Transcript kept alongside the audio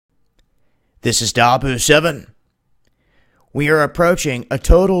This is Dabu7. We are approaching a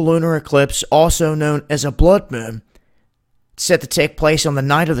total lunar eclipse, also known as a blood moon. It's set to take place on the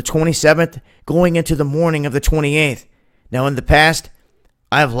night of the 27th, going into the morning of the 28th. Now, in the past,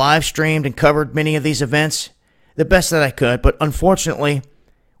 I have live streamed and covered many of these events the best that I could, but unfortunately,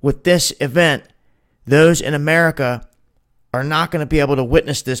 with this event, those in America are not going to be able to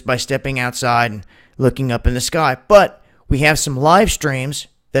witness this by stepping outside and looking up in the sky. But we have some live streams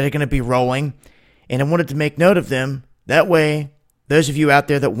that are going to be rolling, and I wanted to make note of them. That way, those of you out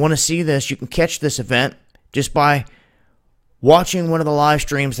there that want to see this, you can catch this event just by watching one of the live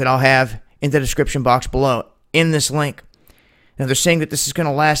streams that I'll have in the description box below in this link. Now, they're saying that this is going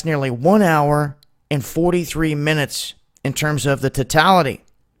to last nearly 1 hour and 43 minutes in terms of the totality,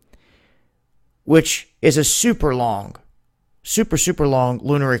 which is a super long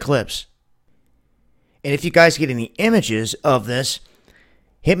lunar eclipse. And if you guys get any images of this,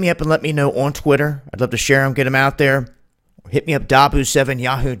 hit me up and let me know on Twitter. I'd love to share them, get them out there. Hit me up,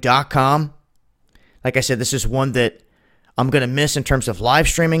 dabu7yahoo.com. Like I said, this is one that I'm going to miss in terms of live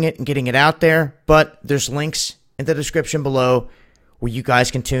streaming it and getting it out there. But there's links in the description below where you guys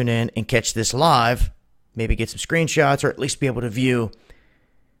can tune in and catch this live. Maybe get some screenshots or at least be able to view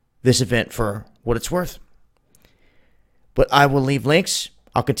this event for what it's worth. But I will leave links.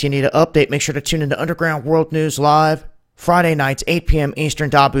 I'll continue to update. Make sure to tune into Underground World News Live Friday nights, 8 p.m.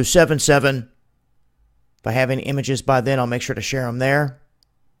 Eastern, Dabu77. If I have any images by then, I'll make sure to share them there.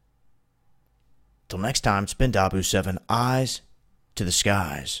 Till next time, it's been Dabu7, Eyes to the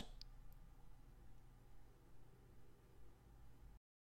Skies.